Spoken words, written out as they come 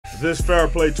This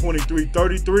Fairplay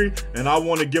 2333, and I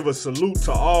want to give a salute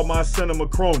to all my cinema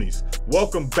cronies.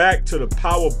 Welcome back to the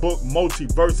Power Book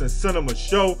Multiverse and Cinema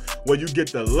Show, where you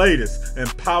get the latest in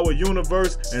Power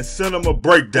Universe and cinema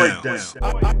breakdowns.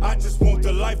 I just want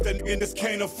the life that niggas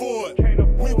can't afford.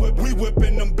 We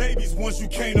whipping them babies once you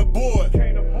can't aboard.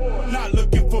 Not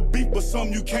looking for beef, but some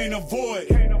you can't avoid.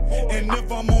 And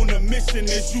if I'm on a mission,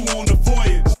 it's you on the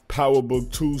voyage. Power Book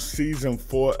 2 Season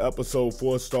 4 Episode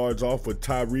 4 starts off with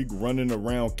Tyreek running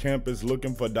around campus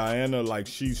looking for Diana like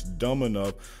she's dumb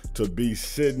enough to be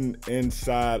sitting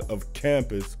inside of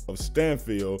campus of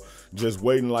Stanfield, just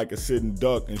waiting like a sitting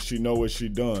duck, and she know what she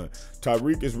done.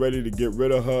 Tyreek is ready to get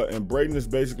rid of her, and Brayden is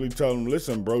basically telling him,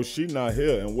 listen bro, she not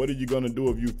here, and what are you gonna do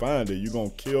if you find her? You gonna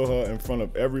kill her in front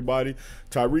of everybody?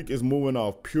 Tyreek is moving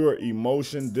off pure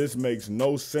emotion. This makes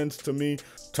no sense to me.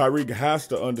 Tyreek has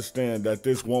to understand that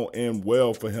this won't end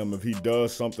well for him if he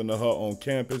does something to her on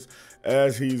campus.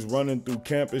 As he's running through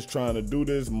campus trying to do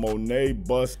this, Monet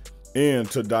busts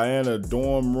into Diana's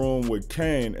dorm room with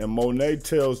Kane, and Monet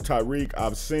tells Tyreek,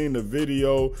 I've seen the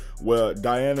video where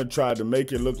Diana tried to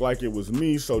make it look like it was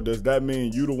me, so does that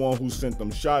mean you the one who sent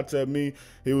them shots at me?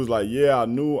 He was like, yeah, I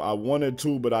knew I wanted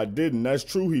to, but I didn't. That's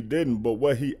true, he didn't, but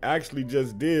what he actually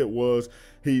just did was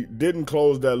he didn't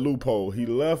close that loophole. He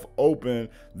left open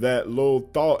that little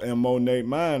thought in Monet's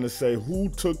mind to say, who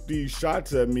took these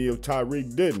shots at me if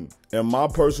Tyreek didn't? In my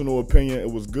personal opinion,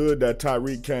 it was good that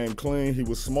Tyreek came clean. He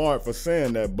was smart for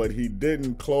saying that, but he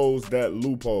didn't close that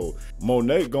loophole.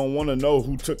 Monet gonna wanna know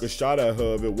who took a shot at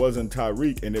her if it wasn't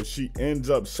Tyreek, and if she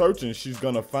ends up searching, she's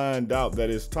gonna find out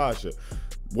that it's Tasha.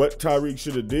 What Tyreek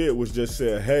should have did was just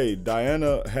said, hey,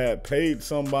 Diana had paid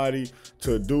somebody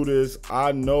to do this.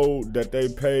 I know that they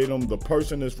paid them. The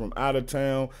person is from out of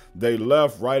town. They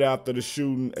left right after the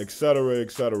shooting, etc.,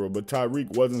 etc. But Tyreek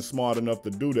wasn't smart enough to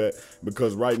do that,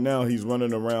 because right now he's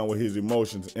running around with his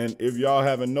emotions. And if y'all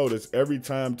haven't noticed, every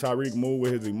time Tyreek moved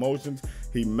with his emotions,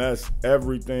 he messed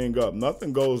everything up.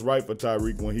 Nothing goes right for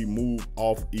Tyreek when he moves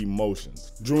off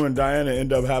emotions. Drew and Diana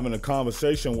end up having a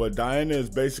conversation where Diana is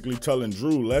basically telling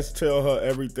Drew, let's tell her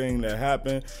everything that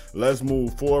happened. Let's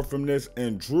move forward from this.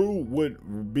 And Drew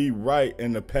would be right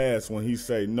in the past when he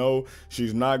say, no,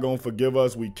 she's not going to forgive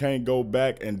us. We can't go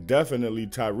back. And definitely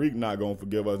Tyreek not going to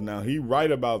forgive us. Now, he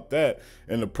right about that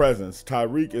in the presence.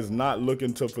 Tyreek is not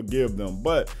looking to forgive them.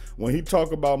 But when he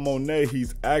talk about Monet,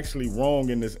 he's actually wrong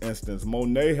in this instance.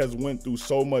 Monet has went through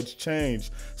so much change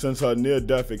since her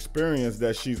near-death experience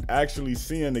that she's actually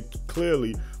seeing it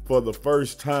clearly for the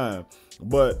first time.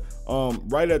 But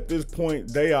right at this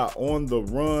point, they are on the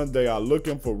run. They are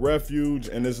looking for refuge,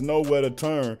 and there's nowhere to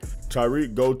turn.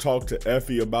 Tyreek go talk to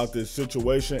Effie about this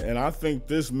situation, and I think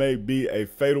this may be a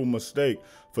fatal mistake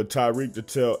for Tyreek to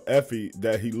tell Effie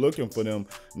that he looking for them.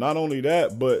 Not only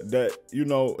that, but that, you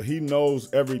know, he knows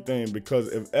everything, because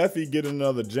if Effie get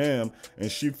another jam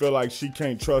and she feel like she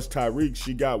can't trust Tyreek,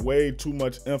 she got way too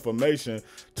much information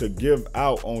to give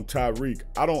out on Tyreek.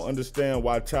 I don't understand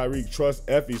why Tyreek trusts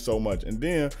Effie so much. And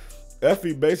then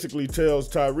Effie basically tells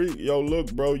Tyreek, yo,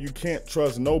 look, bro, you can't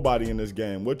trust nobody in this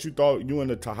game. What you thought you and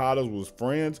the Tejadas was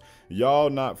friends? Y'all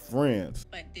not friends.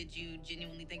 But did you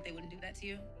genuinely think they wouldn't do that to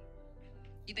you?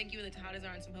 You think you and the Tejadas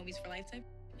aren't some homies for lifetime?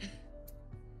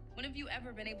 When have you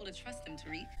ever been able to trust them,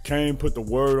 Tariq? Kane put the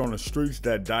word on the streets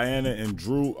that Diana and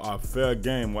Drew are fair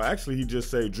game. Well, actually, he just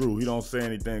say Drew. He don't say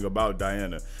anything about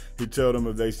Diana. He tell them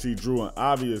if they see Drew, and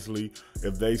obviously,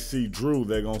 if they see Drew,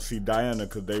 they're going to see Diana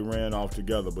because they ran off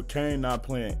together. But Kane not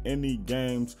playing any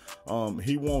games.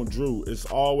 He want Drew. It's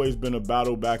always been a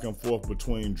battle back and forth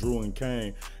between Drew and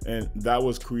Kane, and that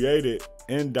was created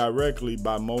indirectly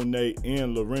by Monet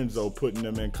and Lorenzo, putting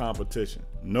them in competition.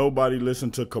 Nobody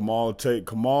listened to Kamal Tate.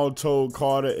 Kamal told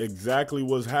Carter exactly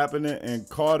what's happening, and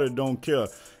Carter don't care.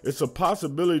 It's a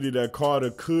possibility that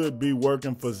Carter could be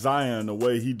working for Zion the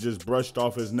way he just brushed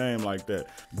off his name like that.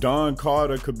 Don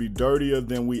Carter could be dirtier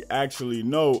than we actually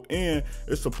know, and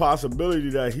it's a possibility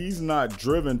that he's not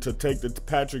driven to take the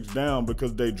Patricks down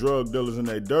because they drug dealers and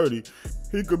they dirty.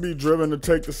 He could be driven to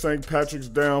take the St. Patrick's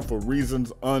down for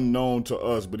reasons unknown to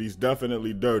us, but he's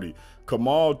definitely dirty.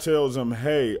 Kamal tells him,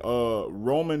 hey,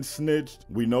 Roman snitched.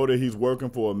 We know that he's working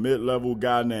for a mid-level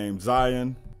guy named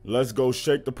Zion. Let's go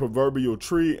shake the proverbial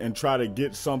tree and try to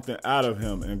get something out of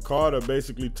him. And Carter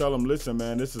basically tell him, listen,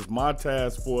 man, this is my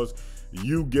task force.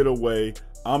 You get away.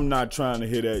 I'm not trying to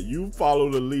hear that. You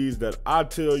follow the leads that I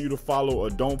tell you to follow,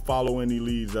 or don't follow any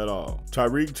leads at all.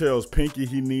 Tyreek tells Pinky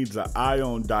he needs an eye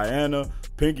on Diana.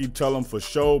 Pinky tell him for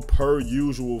sure, per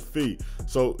usual fee.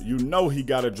 So you know he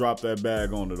got to drop that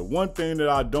bag on her. The one thing that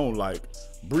I don't like,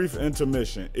 brief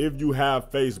intermission. If you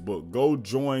have Facebook, go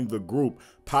join the group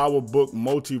Power Book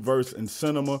Multiverse and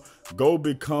Cinema. Go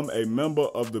become a member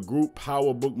of the group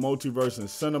Power Book Multiverse and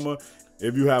Cinema.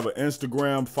 If you have an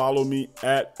Instagram, follow me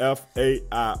at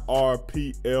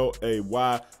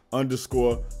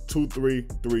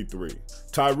FAIRPLAY_2333.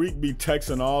 Tariq be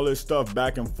texting all this stuff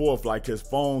back and forth like his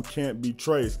phone can't be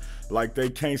traced, like they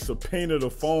can't subpoena the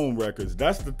phone records.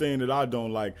 That's the thing that I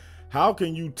don't like. How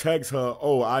can you text her,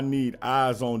 oh, I need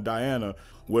eyes on Diana,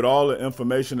 with all the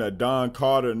information that Don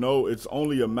Carter know? It's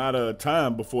only a matter of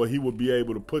time before he will be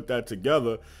able to put that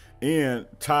together and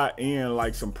tie in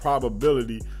like some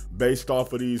probability based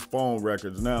off of these phone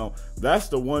records. Now, that's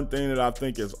the one thing that I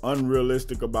think is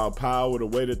unrealistic about Power, the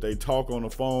way that they talk on the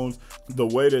phones, the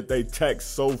way that they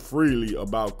text so freely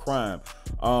about crime.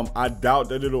 I doubt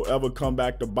that it'll ever come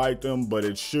back to bite them, but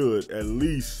it should, at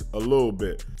least a little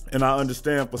bit. And I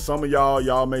understand for some of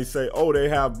y'all may say, oh, they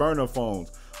have burner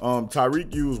phones.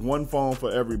 Tariq used one phone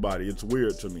for everybody. It's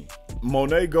weird to me.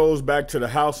 Monet goes back to the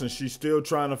house and she's still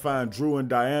trying to find Drew and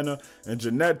Diana. And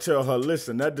Jeanette tell her,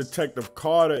 listen, that Detective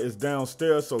Carter is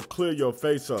downstairs, so clear your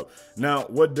face up. Now,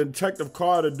 what Detective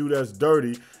Carter do that's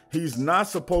dirty, he's not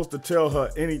supposed to tell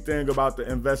her anything about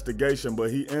the investigation,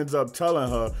 but he ends up telling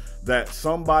her that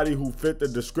somebody who fit the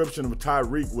description of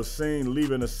Tariq was seen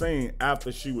leaving the scene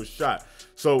after she was shot.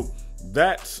 So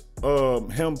that's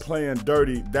him playing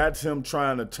dirty. That's him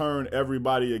trying to turn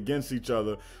everybody against each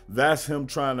other. That's him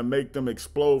trying to make them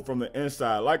explode from the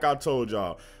inside. Like I told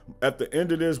y'all, at the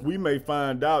end of this, we may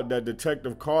find out that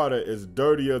Detective Carter is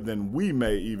dirtier than we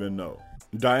may even know.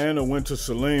 Diana went to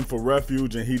Salim for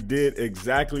refuge and he did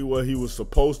exactly what he was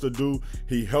supposed to do.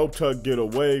 He helped her get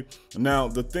away. Now,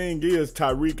 the thing is,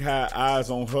 Tariq had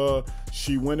eyes on her.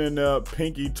 She went in there,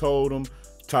 Pinky told him.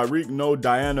 Tariq know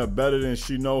Diana better than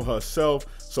she know herself,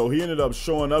 so he ended up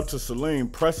showing up to Salim,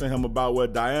 pressing him about where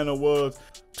Diana was.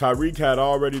 Tariq had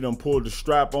already done pulled the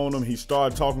strap on him. He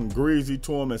started talking greasy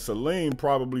to him, and Salim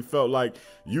probably felt like,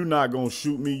 you not gonna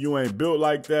shoot me, you ain't built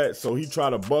like that. So he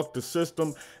tried to buck the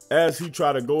system. As he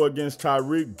tried to go against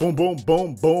Tariq, boom, boom,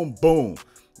 boom, boom, boom.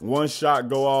 One shot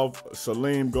go off,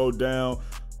 Salim go down.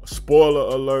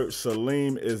 Spoiler alert,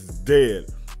 Salim is dead.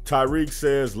 Tariq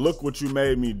says, look what you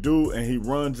made me do, and he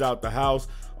runs out the house.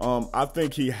 I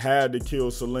think he had to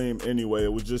kill Salim anyway.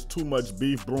 It was just too much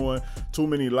beef brewing, too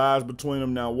many lies between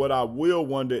them. Now, what I will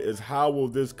wonder is, how will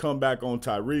this come back on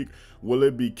Tariq? Will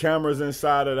it be cameras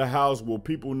inside of the house? Will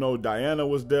people know Diana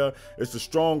was there? It's a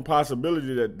strong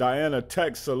possibility that Diana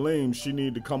texts Salim she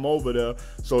need to come over there,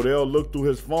 so they'll look through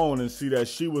his phone and see that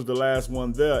she was the last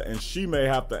one there, and she may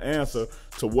have to answer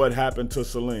to what happened to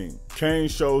Salim. Kane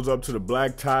shows up to the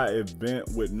black tie event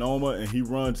with Noma, and he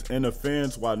runs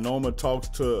interference while Noma talks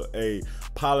to a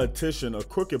politician, a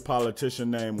crooked politician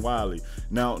named Wiley.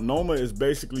 Now, Noma is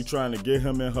basically trying to get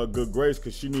him in her good grace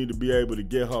because she need to be able to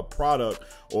get her product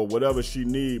or whatever she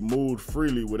need moved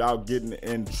freely without getting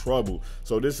in trouble.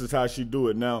 So this is how she do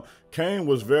it. Now, Kane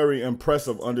was very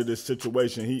impressive under this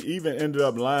situation. He even ended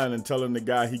up lying and telling the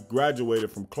guy he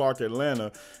graduated from Clark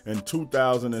Atlanta in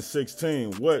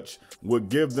 2016, which would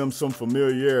give them some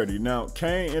familiarity. Now,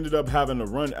 Kane ended up having to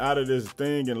run out of this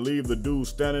thing and leave the dude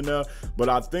standing there, but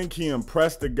I think he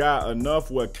impressed the guy enough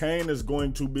where Kane is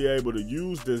going to be able to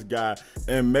use this guy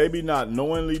and maybe not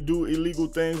knowingly do illegal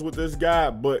things with this guy,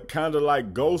 but kind of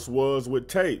like Ghost was with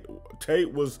Tate.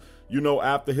 Tate was, you know,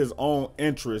 after his own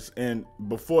interests, and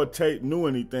before Tate knew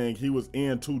anything, he was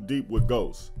in too deep with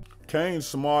Ghost. Kane's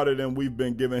smarter than we've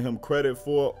been giving him credit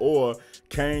for, or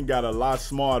Kane got a lot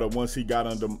smarter once he got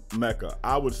under Mecca.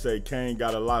 I would say Kane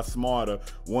got a lot smarter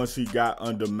once he got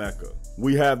under Mecca.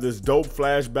 We have this dope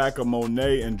flashback of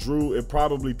Monet and Drew. It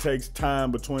probably takes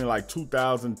time between like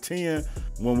 2010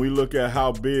 when we look at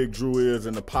how big Drew is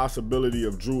and the possibility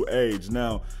of Drew age.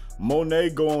 Now,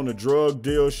 Monet go on a drug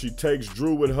deal. She takes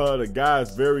Drew with her. The guy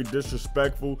is very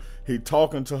disrespectful. He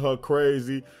talking to her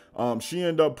crazy. She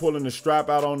ended up pulling the strap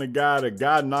out on the guy. The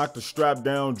guy knocked the strap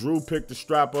down. Drew picked the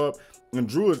strap up. And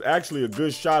Drew is actually a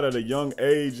good shot at a young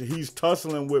age. He's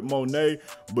tussling with Monet,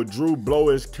 but Drew blow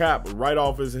his cap right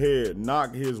off his head,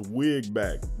 knock his wig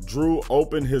back. Drew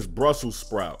opened his Brussels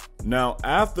sprout. Now,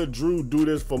 after Drew do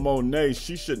this for Monet,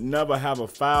 she should never have a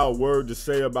foul word to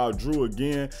say about Drew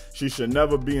again. She should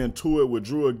never be into it with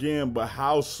Drew again. But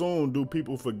how soon do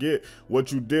people forget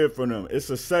what you did for them? It's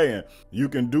a saying, you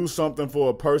can do something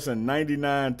for a person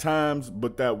 99 times,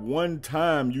 but that one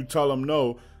time you tell them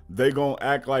no, they gonna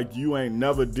act like you ain't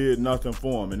never did nothing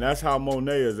for them. And that's how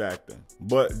Monet is acting.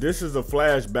 But this is a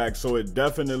flashback, so it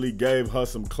definitely gave her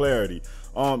some clarity.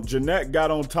 Jeanette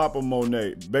got on top of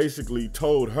Monet, basically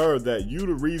told her that you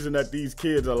the reason that these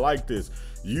kids are like this.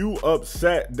 You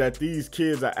upset that these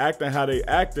kids are acting how they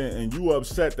acting, and you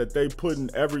upset that they putting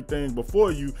everything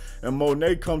before you. And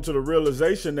Monet come to the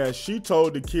realization that she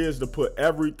told the kids to put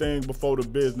everything before the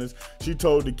business. She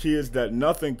told the kids that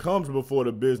nothing comes before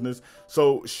the business.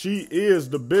 So she is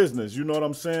the business. You know what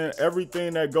I'm saying?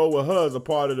 Everything that go with her is a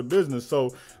part of the business.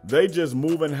 So they just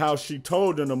moving how she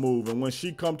told them to move. And when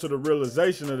she come to the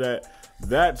realization of that,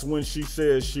 that's when she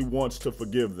says she wants to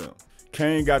forgive them.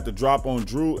 Kane got the drop on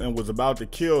Drew and was about to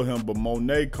kill him, but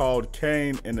Monet called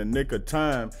Kane in the nick of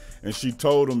time, and she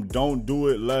told him, don't do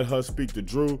it, let her speak to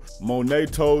Drew. Monet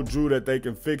told Drew that they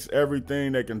can fix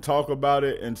everything, they can talk about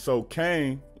it, and so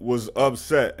Kane was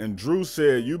upset. And Drew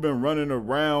said, you've been running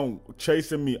around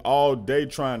chasing me all day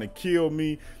trying to kill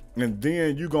me, and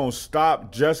then you gonna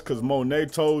stop just because Monet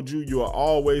told you you'll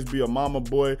always be a mama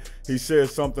boy. He said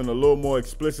something a little more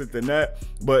explicit than that,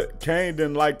 but Kane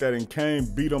didn't like that, and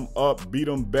Kane beat him up, beat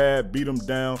him bad, beat him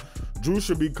down. Drew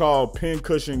should be called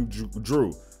Pincushion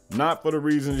Drew. Not for the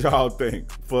reasons y'all think,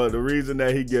 for the reason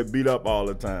that he get beat up all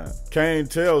the time. Kane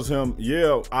tells him,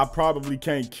 yeah, I probably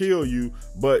can't kill you,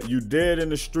 but you dead in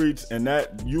the streets, and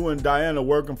that you and Diana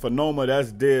working for Noma,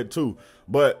 that's dead too.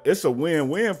 But it's a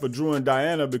win-win for Drew and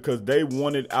Diana because they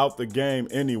wanted out the game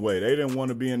anyway. They didn't want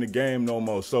to be in the game no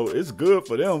more. So it's good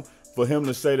for them, for him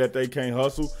to say that they can't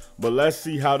hustle. But let's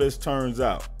see how this turns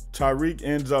out. Tariq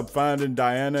ends up finding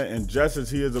Diana, and just as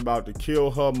he is about to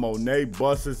kill her, Monet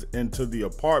busts into the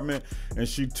apartment, and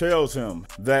she tells him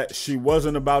that she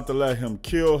wasn't about to let him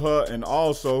kill her, and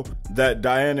also that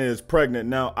Diana is pregnant.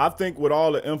 Now, I think with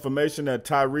all the information that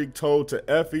Tariq told to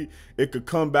Effie, it could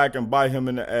come back and bite him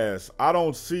in the ass. I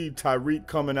don't see Tariq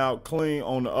coming out clean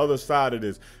on the other side of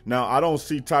this. Now, I don't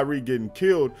see Tariq getting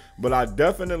killed, but I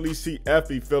definitely see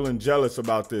Effie feeling jealous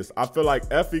about this. I feel like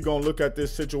Effie gonna look at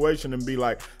this situation and be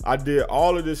like, I did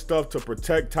all of this stuff to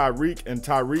protect Tariq, and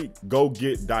Tariq go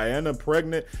get Diana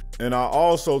pregnant. And I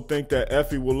also think that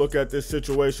Effie will look at this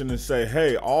situation and say,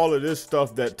 hey, all of this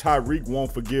stuff that Tariq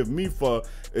won't forgive me for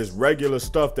is regular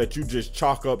stuff that you just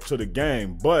chalk up to the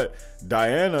game. But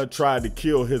Diana tried to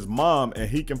kill his mom, and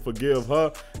he can forgive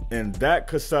her, and that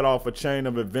could set off a chain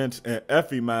of events in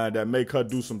Effie's mind that make her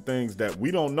do some things that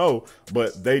we don't know,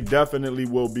 but they definitely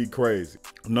will be crazy.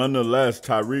 Nonetheless,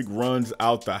 Tariq runs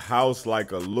out the house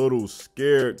like a little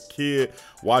scared kid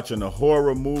watching a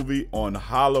horror movie on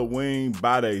Halloween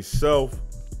by themselves.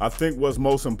 I think what's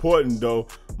most important though,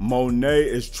 Monet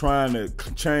is trying to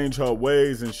change her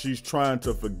ways, and she's trying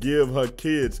to forgive her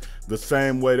kids the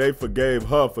same way they forgave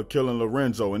her for killing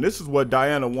Lorenzo. And this is what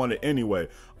Diana wanted anyway.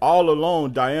 All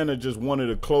along, Diana just wanted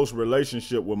a close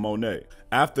relationship with Monet.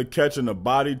 After catching the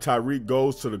body, Tariq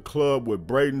goes to the club with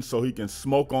Brayden so he can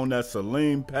smoke on that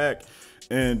Celine pack.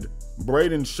 And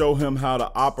Brayden show him how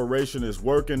the operation is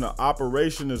working. The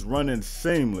operation is running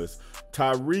seamless.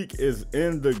 Tariq is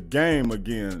in the game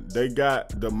again. They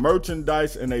got the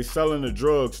merchandise and they selling the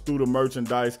drugs through the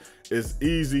merchandise. It's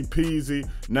easy peasy.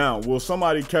 Now, will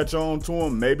somebody catch on to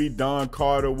him? Maybe Don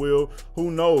Carter will.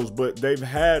 Who knows? But they've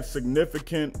had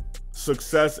significant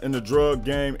success in the drug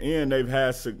game, and they've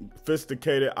had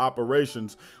sophisticated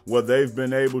operations where they've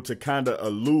been able to kind of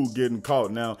elude getting caught.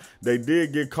 Now, they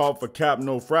did get caught for Cap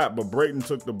No Frat, but Brayden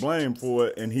took the blame for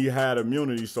it, and he had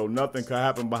immunity, so nothing could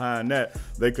happen behind that.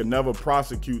 They could never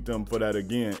prosecute them for that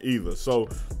again either. So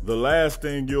the last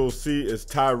thing you'll see is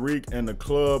Tariq in the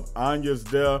club. Anya's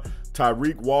there.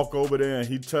 Tariq walk over there and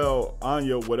he tell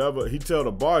Anya whatever, he tell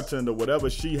the bartender whatever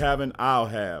she having, I'll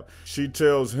have. She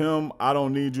tells him, I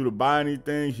don't need you to buy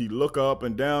anything. He look her up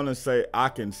and down and say, I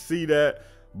can see that,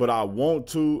 but I want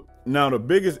to. Now, the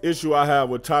biggest issue I have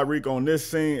with Tariq on this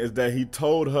scene is that he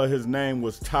told her his name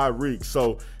was Tariq.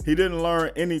 So he didn't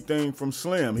learn anything from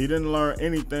Slim. He didn't learn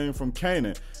anything from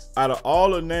Kanan. Out of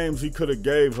all the names he could have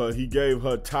gave her, he gave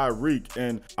her Tariq,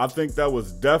 and I think that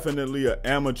was definitely an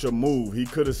amateur move. He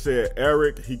could have said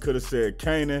Eric, he could have said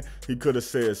Kanan, he could have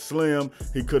said Slim,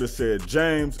 he could have said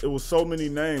James. It was so many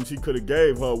names he could have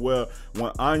gave her. Well,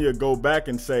 when Anya go back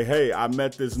and say, hey, I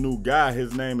met this new guy,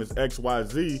 his name is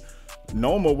XYZ,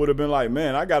 Noma would have been like,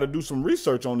 man, I got to do some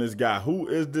research on this guy. Who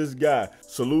is this guy?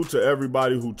 Salute to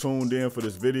everybody who tuned in for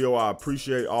this video. I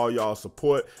appreciate all y'all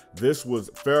support. This was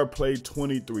Fairplay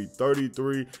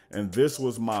 2333, and this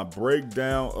was my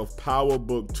breakdown of Power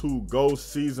Book 2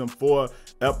 Ghost Season 4,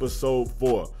 Episode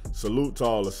 4. Salute to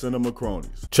all the cinema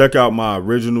cronies. Check out my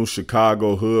original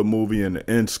Chicago hood movie in the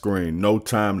end screen, No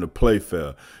Time to Play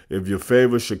Fair. If your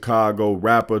favorite Chicago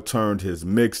rapper turned his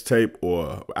mixtape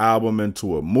or album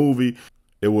into a movie,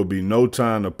 it would be No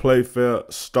Time to Play Fair,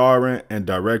 starring and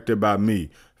directed by me,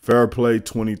 Fairplay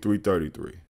 2333.